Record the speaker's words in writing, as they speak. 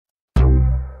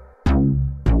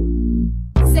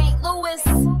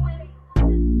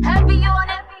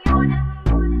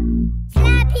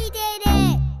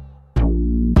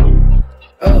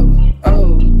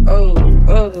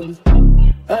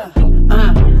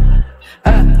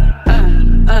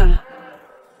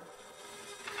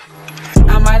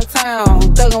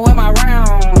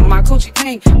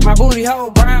My booty hole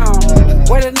brown.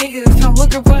 Where the niggas come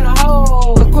looking for the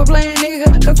hoes. Quit playing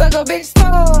nigga, cause suck a bitch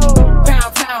toe.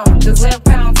 Pound town, just left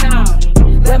pound town.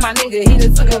 Let my nigga, he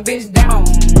just took a bitch down.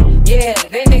 Yeah,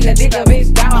 that nigga dick a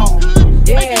bitch down.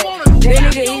 Yeah,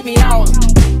 that nigga eat me out.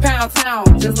 Pound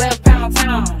town, just left pound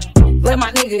town. Let my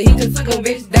nigga, he just took a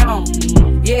bitch down.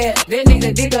 Yeah, that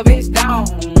nigga dick a bitch down.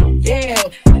 Yeah,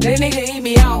 that nigga eat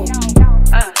me out.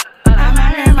 I'm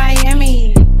out here in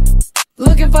Miami,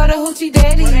 looking for the hoochie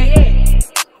daddy.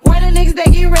 Where the niggas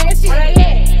that get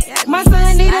ratchet? My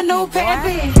son need a new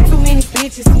pappy. Too many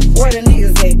bitches, where the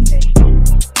niggas at?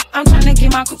 I'm tryna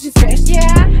get my coochie stretched,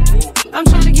 yeah. I'm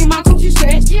tryna get my coochie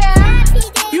stretched, yeah.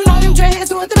 You know them dreadheads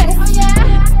do it the best, oh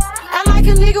yeah. I like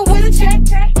a nigga with a check.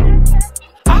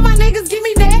 All my niggas give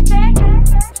me that.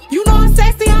 You know I'm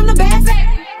sexy, I'm the best.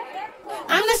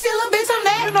 I'm the shit, little bitch, I'm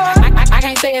that. I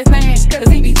can't say his name, cause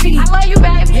he be cheap. I love you,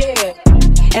 baby.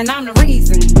 Yeah, and I'm the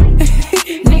reason.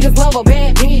 Niggas love a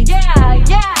bad bitch. Yeah,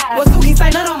 yeah. What Suki say,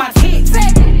 none on my tits.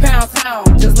 Pound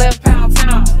town, just left pound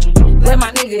town. Let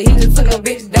my nigga, he just took a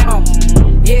bitch down.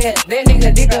 Yeah, that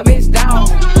nigga dick a bitch down.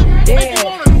 Yeah,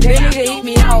 that nigga eat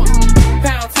me out.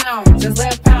 Pound town, just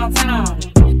left pound town.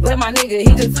 Let my nigga,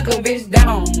 he just took a bitch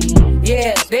down.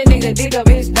 Yeah, that nigga dick a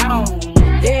bitch down.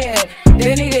 Yeah,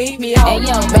 that nigga eat me out. Hey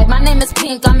yo, babe, my name is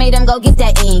Pink, I made him go get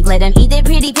that ink. Let him eat that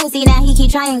pretty pussy, now he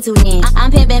keep trying to link.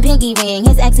 I'm pimpin' Pinky Ring,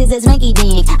 his ex is his Winky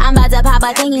Dink. I'm about to pop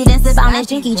a thingy, then sip on this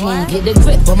drinky drink. Get the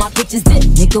grip, but my bitch is dip,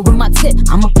 nigga with my tip.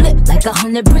 I'ma flip like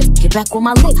 100 bricks, get back with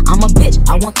my lick. I'm a bitch,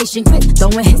 I want fish and grits,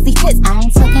 throwing hissy fits. I ain't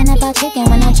talking about chicken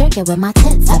when I jerk it with my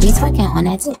tits. I be twerking on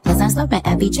that tip, cause I'm slurping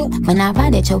every trip. When I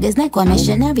ride it, choke his neck or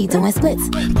missionary doing splits.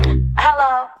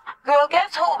 Hello. Girl,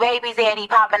 guess who baby's daddy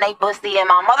poppin' they pussy in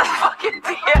my motherfucking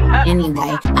DM?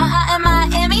 Anyway, in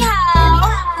Miami hoe.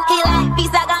 He like be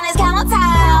stuck on his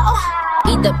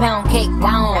counter. eat the pound cake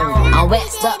down. I'm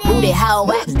waxed up, booty how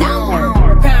wax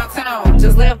down. Pound town,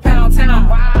 just left pound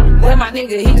town. Let my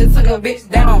nigga, he just took a bitch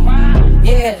down.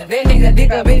 Yeah, that nigga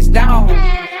dick a bitch down.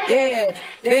 Yeah,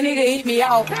 that nigga eat me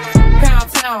out.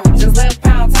 Pound town, just left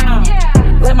pound town.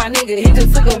 Let my nigga, he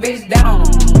just took a bitch down.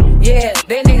 Yeah,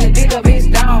 that nigga dick a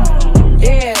bitch down.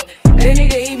 Yeah, that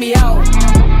nigga eat me out.